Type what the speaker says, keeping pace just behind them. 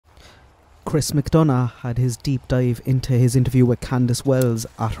Chris McDonough had his deep dive into his interview with Candus Wells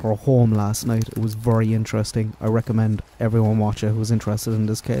at her home last night. It was very interesting. I recommend everyone watch it who's interested in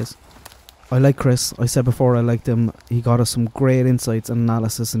this case. I like Chris. I said before I liked him. He got us some great insights and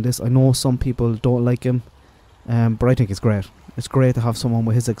analysis in this. I know some people don't like him, but I think it's great. It's great to have someone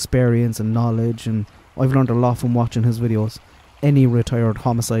with his experience and knowledge, and I've learned a lot from watching his videos. Any retired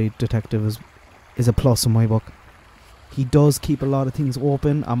homicide detective is a plus in my book. He does keep a lot of things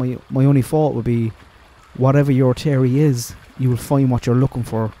open, and my only thought would be, whatever your theory is, you will find what you're looking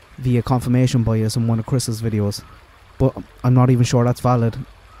for via confirmation bias in one of Chris's videos. But I'm not even sure that's valid,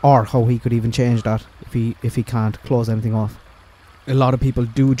 or how he could even change that if he can't close anything off. A lot of people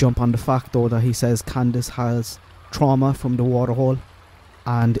do jump on the fact though that he says Candus has trauma from the waterhole,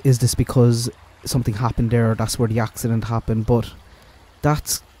 and is this because something happened there, that's where the accident happened. But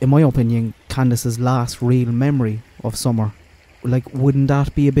that's, in my opinion, Candus's last real memory of Summer. Like, wouldn't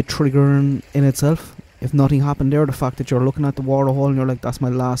that be a bit triggering in itself? If nothing happened there, the fact that you're looking at the waterhole and you're like, that's my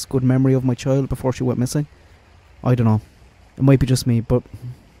last good memory of my child before she went missing. I don't know. It might be just me, but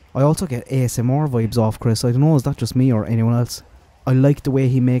I also get ASMR vibes off Chris. I don't know, is that just me or anyone else? I like the way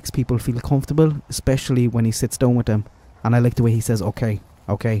he makes people feel comfortable, especially when he sits down with them. And I like the way he says, okay.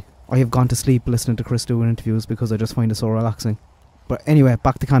 I have gone to sleep listening to Chris doing interviews because I just find it so relaxing. But anyway,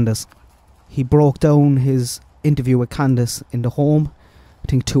 back to Candus. He broke down his interview with Candus in the home. I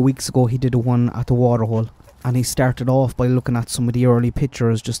think 2 weeks ago he did a one at the waterhole, and he started off by looking at some of the early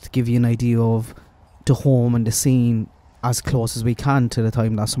pictures just to give you an idea of the home and the scene as close as we can to the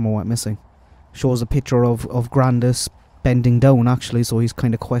time that Summer went missing. Shows a picture of Grandis bending down actually, so he's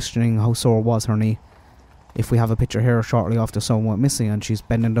kind of questioning how sore was her knee. If we have a picture here shortly after Summer went missing and she's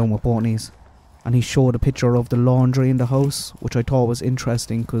bending down with both knees. And he showed a picture of the laundry in the house, which I thought was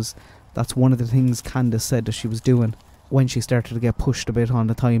interesting because that's one of the things Candus said that she was doing. When she started to get pushed a bit on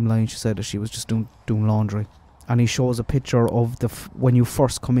the timeline, she said that she was just doing laundry. And he shows a picture of when you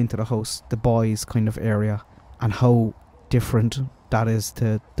first come into the house, the boys' kind of area, and how different that is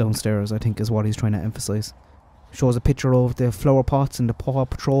to downstairs, I think is what he's trying to emphasise. Shows a picture of the flower pots in the Paw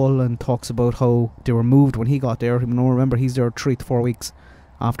Patrol and talks about how they were moved when he got there. Remember, he's there 3 to 4 weeks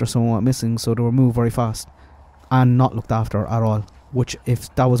after someone went missing, so they were moved very fast and not looked after at all. Which,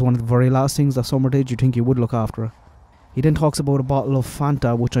 if that was one of the very last things that Summer did, you'd think you would look after her. He then talks about a bottle of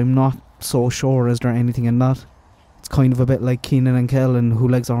Fanta, which I'm not so sure is there anything in that. It's kind of a bit like Keenan and Kel and Who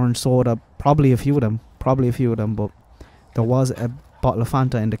Likes Orange Soda. Probably a few of them, but there was a bottle of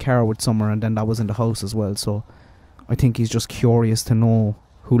Fanta in the car with Summer, and then that was in the house as well, so I think he's just curious to know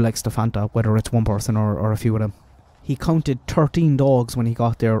who likes the Fanta, whether it's one person or a few of them. He counted 13 dogs when he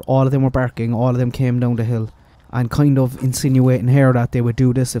got there. All of them were barking, all of them came down the hill, and kind of insinuating here that they would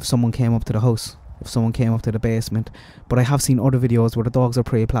do this if someone came up to the house, if someone came up to the basement. But I have seen other videos where the dogs are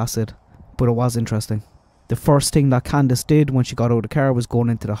pretty placid, but it was interesting. The first thing that Candus did when she got out of the car was going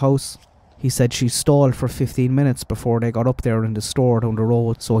into the house. He said she stalled for 15 minutes before they got up there in the store down the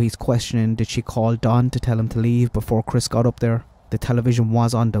road, so he's questioning, did she call Don to tell him to leave before Chris got up there? The television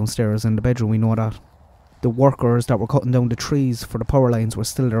was on downstairs in the bedroom, we know that. The workers that were cutting down the trees for the power lines were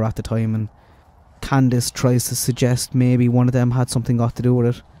still there at the time, and Candus tries to suggest maybe one of them had something got to do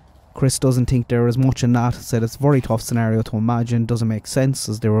with it. Chris doesn't think there is much in that, said it's a very tough scenario to imagine, doesn't make sense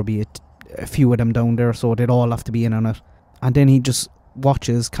as there will be a few of them down there, so they'd all have to be in on it. And then he just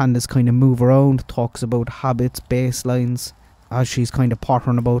watches Candus kind of move around, talks about habits, baselines, as she's kind of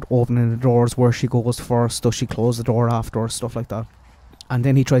pottering about opening the doors, where she goes first, does she close the door after, stuff like that. And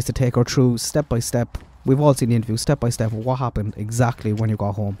then he tries to take her through step by step. We've all seen the interview, step by step, what happened exactly when you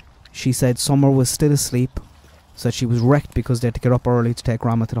got home. She said Summer was still asleep, said she was wrecked because they had to get up early to take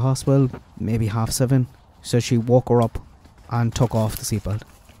Grandma to the hospital, maybe 7:30. Said she woke her up and took off the seatbelt.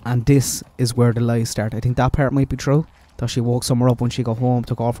 And this is where the lies start. I think that part might be true, that she woke Summer up when she got home,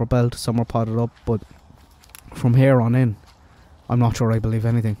 took off her belt, Summer potted up, but from here on in, I'm not sure I believe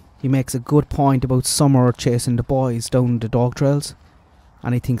anything. He makes a good point about Summer chasing the boys down the dog trails,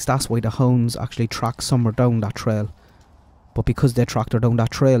 and he thinks that's why the hounds actually track Summer down that trail. But because they tracked her down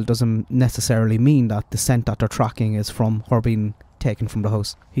that trail doesn't necessarily mean that the scent that they're tracking is from her being taken from the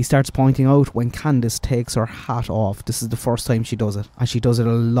house. He starts pointing out when Candus takes her hat off. This is the first time she does it, and she does it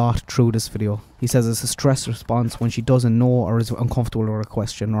a lot through this video. He says it's a stress response when she doesn't know or is uncomfortable with a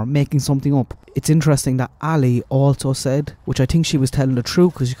question or making something up. It's interesting that Ali also said, which I think she was telling the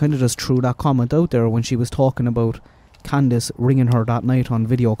truth, because she kind of just threw that comment out there when she was talking about Candus ringing her that night on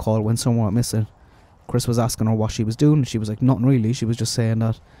video call when someone went missing. Chris was asking her what she was doing, and she was like, nothing really. She was just saying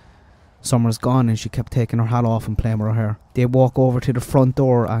that Summer's gone, and she kept taking her hat off and playing with her hair. They walk over to the front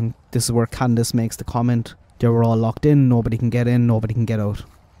door, and this is where Candus makes the comment, they were all locked in, nobody can get in, nobody can get out.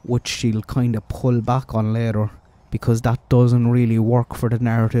 which she'll kind of pull back on later, because that doesn't really work for the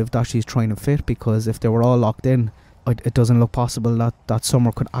narrative that she's trying to fit, because if they were all locked in, it doesn't look possible that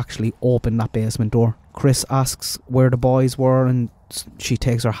Summer could actually open that basement door. Chris asks where the boys were, and she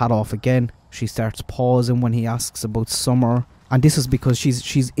takes her hat off again. She starts pausing when he asks about Summer, and this is because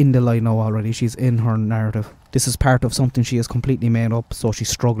she's in the lie now already. She's in her narrative. This is part of something she has completely made up, so she's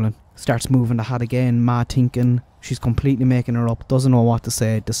struggling. Starts moving the hat again, mad thinking. She's completely making her up, doesn't know what to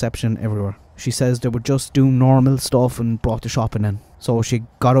say, deception everywhere. She says they would just do normal stuff and brought the shopping in. So she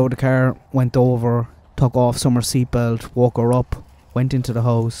got out of the car, went over, took off Summer's seatbelt, woke her up, went into the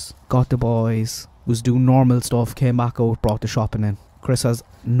house, got the boys, was doing normal stuff, came back out, brought the shopping in. Chris has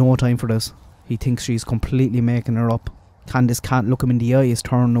no time for this. He thinks she's completely making her up. Candus can't look him in the eyes,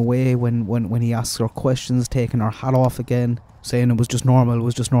 turning away when he asks her questions, taking her hat off again, saying it was just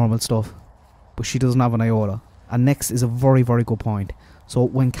normal stuff. But she doesn't have an iota. And next is a very, very good point. So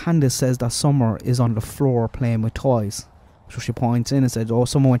when Candus says that Summer is on the floor playing with toys, so she points in and says, oh,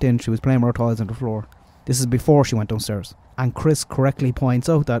 someone went in, she was playing with her toys on the floor. This is before she went downstairs. And Chris correctly points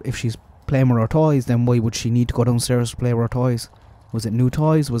out that if she's playing with her toys, then why would she need to go downstairs to play with her toys? Was it new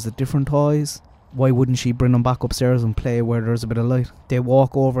toys? Was it different toys? Why wouldn't she bring them back upstairs and play where there's a bit of light? They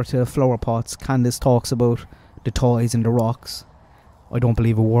walk over to the flower pots. Candus talks about the toys and the rocks. I don't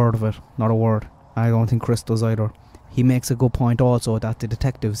believe a word of it. Not a word. I don't think Chris does either. He makes a good point also that the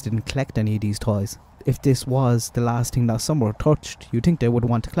detectives didn't collect any of these toys. If this was the last thing that Summer touched, you'd think they would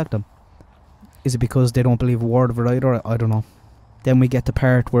want to collect them. Is it because they don't believe a word of it either? I don't know. Then we get the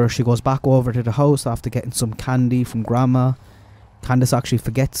part where she goes back over to the house after getting some candy from Grandma. Candus actually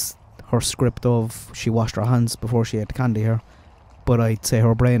forgets her script of she washed her hands before she ate the candy here. But I'd say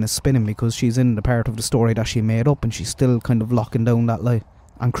her brain is spinning because she's in the part of the story that she made up and she's still kind of locking down that lie.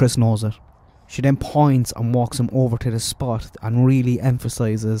 And Chris knows it. She then points and walks him over to the spot and really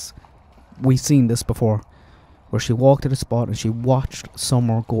emphasises, we've seen this before, where she walked to the spot and she watched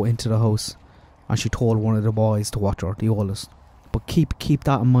Summer go into the house and she told one of the boys to watch her, the oldest. But keep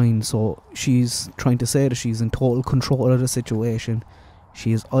that in mind. So she's trying to say that she's in total control of the situation.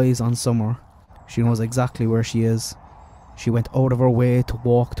 She has eyes on Summer. She knows exactly where she is. She went out of her way to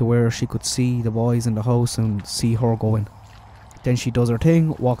walk to where she could see the boys in the house and see her going. Then she does her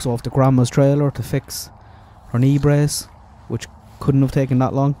thing, walks off to Grandma's trailer to fix her knee brace, which couldn't have taken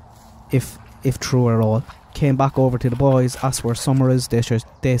that long, if true at all. Came back over to the boys, asked where Summer is.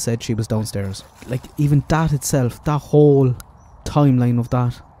 They said she was downstairs. Like, even that itself, that whole timeline of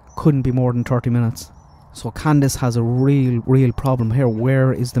that couldn't be more than 30 minutes. So Candus has a real problem here.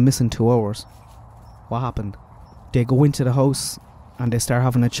 Where is the missing 2 hours? What happened? They go into the house and they start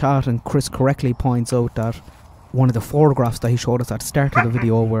having a chat, and Chris correctly points out that one of the photographs that he showed us at the start of the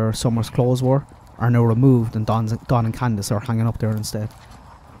video where Summer's clothes were are now removed, and Don and Candus are hanging up there instead.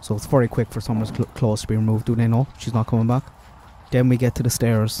 So it's very quick for Summer's clothes to be removed. Do they know she's not coming back? Then we get to the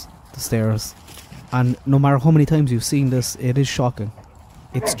stairs. And no matter how many times you've seen this, it is shocking.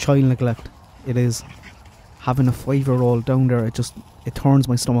 It's child neglect. It is. Having a 5-year-old down there, it turns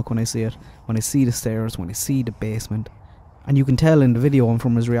my stomach when I see it. When I see the stairs, when I see the basement. And you can tell in the video and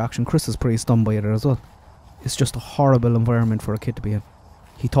from his reaction, Chris is pretty stunned by it as well. It's just a horrible environment for a kid to be in.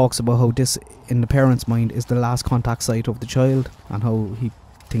 He talks about how this, in the parent's mind, is the last contact site of the child, and how he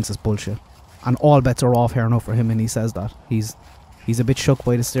thinks it's bullshit. And all bets are off here now for him, and he says that. He's a bit shook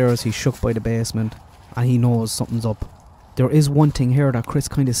by the stairs, he's shook by the basement, and he knows something's up. There is one thing here that Chris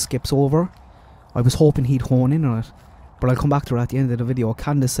kind of skips over. I was hoping he'd hone in on it, but I'll come back to it at the end of the video.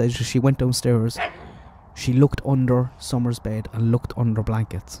 Candus says she went downstairs, she looked under Summer's bed and looked under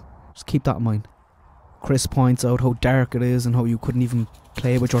blankets. Just keep that in mind. Chris points out how dark it is and how you couldn't even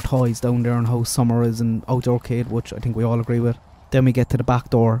play with your toys down there, and how Summer is an outdoor kid, which I think we all agree with. Then we get to the back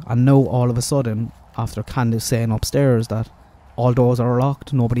door, and now all of a sudden, after Candus saying upstairs that all doors are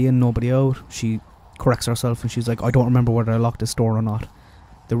locked, nobody in, nobody out, she corrects herself and she's like, I don't remember whether I locked this door or not.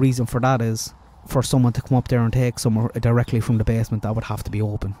 The reason for that is, for someone to come up there and take Summer directly from the basement, that would have to be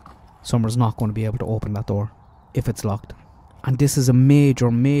open. Summer's not going to be able to open that door if it's locked. And this is a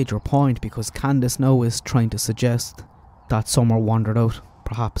major point, because Candus now is trying to suggest that Summer wandered out,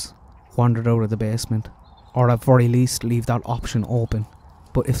 perhaps. Wandered out of the basement. Or at very least leave that option open.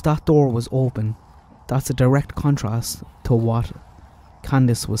 But if that door was open, that's a direct contrast to what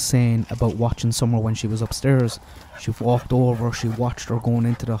Candus was saying about watching Summer when she was upstairs. She walked over, she watched her going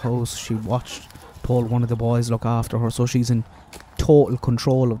into the house, she told one of the boys look after her, so she's in total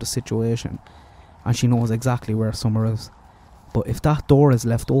control of the situation and she knows exactly where Summer is. But if that door is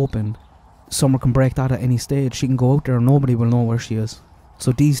left open, Summer can break that at any stage. She can go out there and nobody will know where she is.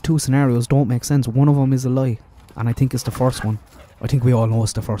 So these two scenarios don't make sense. One of them is a lie, and I think it's the first one. I think we all know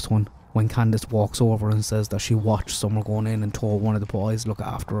it's the first one, when Candus walks over and says that she watched Summer going in and told one of the boys look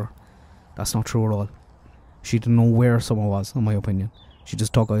after her. That's not true at all. She didn't know where Summer was, in my opinion. She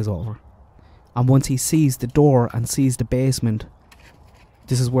just took eyes over. And once he sees the door and sees the basement,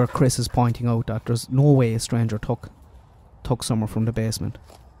 this is where Chris is pointing out that there's no way a stranger took Summer from the basement.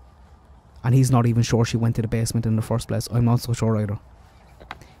 And he's not even sure she went to the basement in the first place. I'm not so sure either.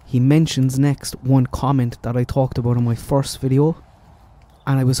 He mentions next one comment that I talked about in my first video,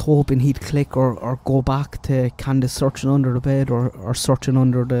 and I was hoping he'd click or go back to Candus searching under the bed or searching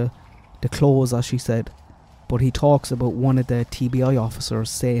under the clothes, as she said. But he talks about one of the TBI officers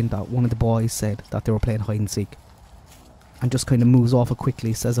saying that one of the boys said that they were playing hide and seek, and just kind of moves off it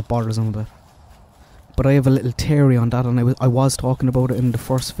quickly, says it bothers him a bit. But I have a little theory on that, and I was talking about it in the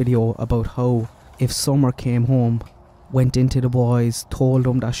first video about how if Summer came home, went into the boys, told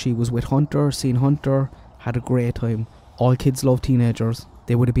them that she was with Hunter, seen Hunter, had a great time. All kids love teenagers.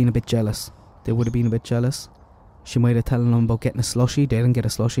 They would have been a bit jealous. She might have told them about getting a slushie. They didn't get a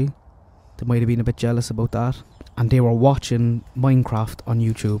slushie. They might have been a bit jealous about that. And they were watching Minecraft on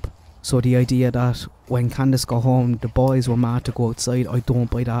YouTube. So the idea that when Candus got home, the boys were mad to go outside, I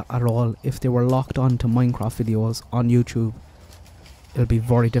don't buy that at all. If they were locked on to Minecraft videos on YouTube, it'll be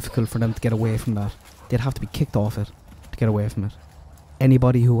very difficult for them to get away from that. They'd have to be kicked off it to get away from it.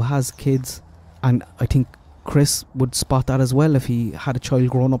 Anybody who has kids, and I think Chris would spot that as well if he had a child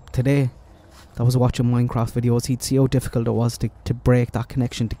growing up today that was watching Minecraft videos, he'd see how difficult it was to break that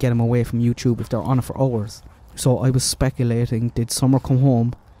connection, to get him away from YouTube if they're on it for hours. So I was speculating, did Summer come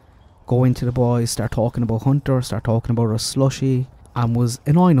home, go into the boys, start talking about Hunter, start talking about her slushie, and was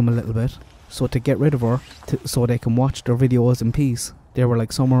annoying them a little bit, so to get rid of her, so they can watch their videos in peace, they were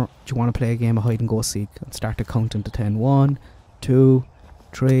like, Summer, do you want to play a game of hide and go seek? And started counting to 10. 1, 2,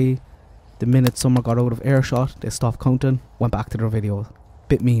 3. The minute Summer got out of earshot, they stopped counting, went back to their videos.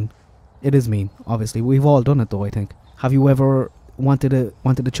 Bit mean. It is mean, obviously. We've all done it though, I think. Have you ever wanted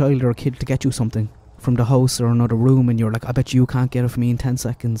a child or a kid to get you something from the house or another room, and you're like, I bet you can't get it for me in 10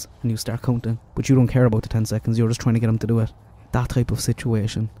 seconds, and you start counting, but you don't care about the 10 seconds, you're just trying to get them to do it. That type of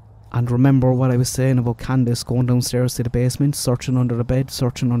situation. And remember what I was saying about Candus going downstairs to the basement, searching under the bed,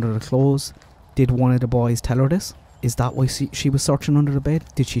 searching under the clothes. Did one of the boys tell her this? Is that why she was searching under the bed?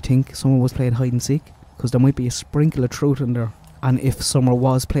 Did she think someone was playing hide and seek? Because there might be a sprinkle of truth in there. And if Summer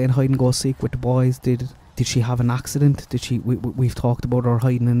was playing hide and go seek with the boys, did she have an accident? Did she? We've talked about her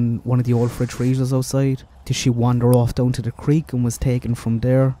hiding in one of the old fridge freezers outside. Did she wander off down to the creek and was taken from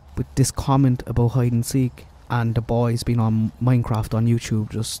there? But this comment about hide and seek and the boys being on Minecraft on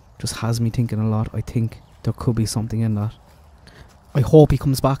YouTube just has me thinking a lot. I think there could be something in that. I hope he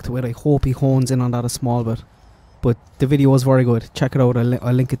comes back to it. I hope he hones in on that a small bit. But the video is very good. Check it out.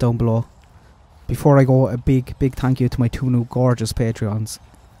 I'll link it down below. Before I go, a big thank you to my two new gorgeous Patreons,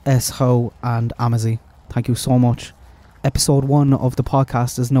 S-Ho and Amazi. Thank you so much. Episode 1 of the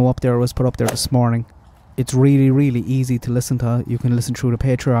podcast is now up there. It was put up there this morning. It's really easy to listen to. You can listen through the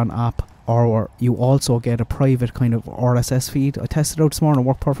Patreon app, or you also get a private kind of RSS feed. I tested it out this morning, it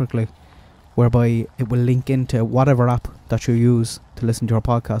worked perfectly, whereby it will link into whatever app that you use to listen to your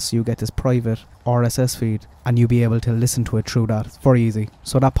podcast. So you get this private RSS feed and you'll be able to listen to it through that. It's very easy.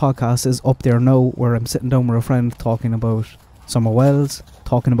 So that podcast is up there now, where I'm sitting down with a friend talking about Summer Wells,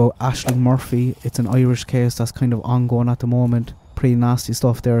 talking about Ashling Murphy. It's an Irish case that's kind of ongoing at the moment. Pretty nasty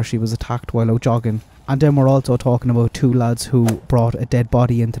stuff there. She was attacked while out jogging. And then we're also talking about two lads who brought a dead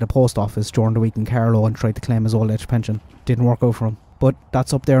body into the post office during the week in Carlow and tried to claim his old age pension. Didn't work out for him. But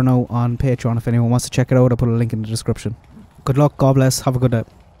that's up there now on Patreon. If anyone wants to check it out, I'll put a link in the description. Good luck, God bless, have a good day.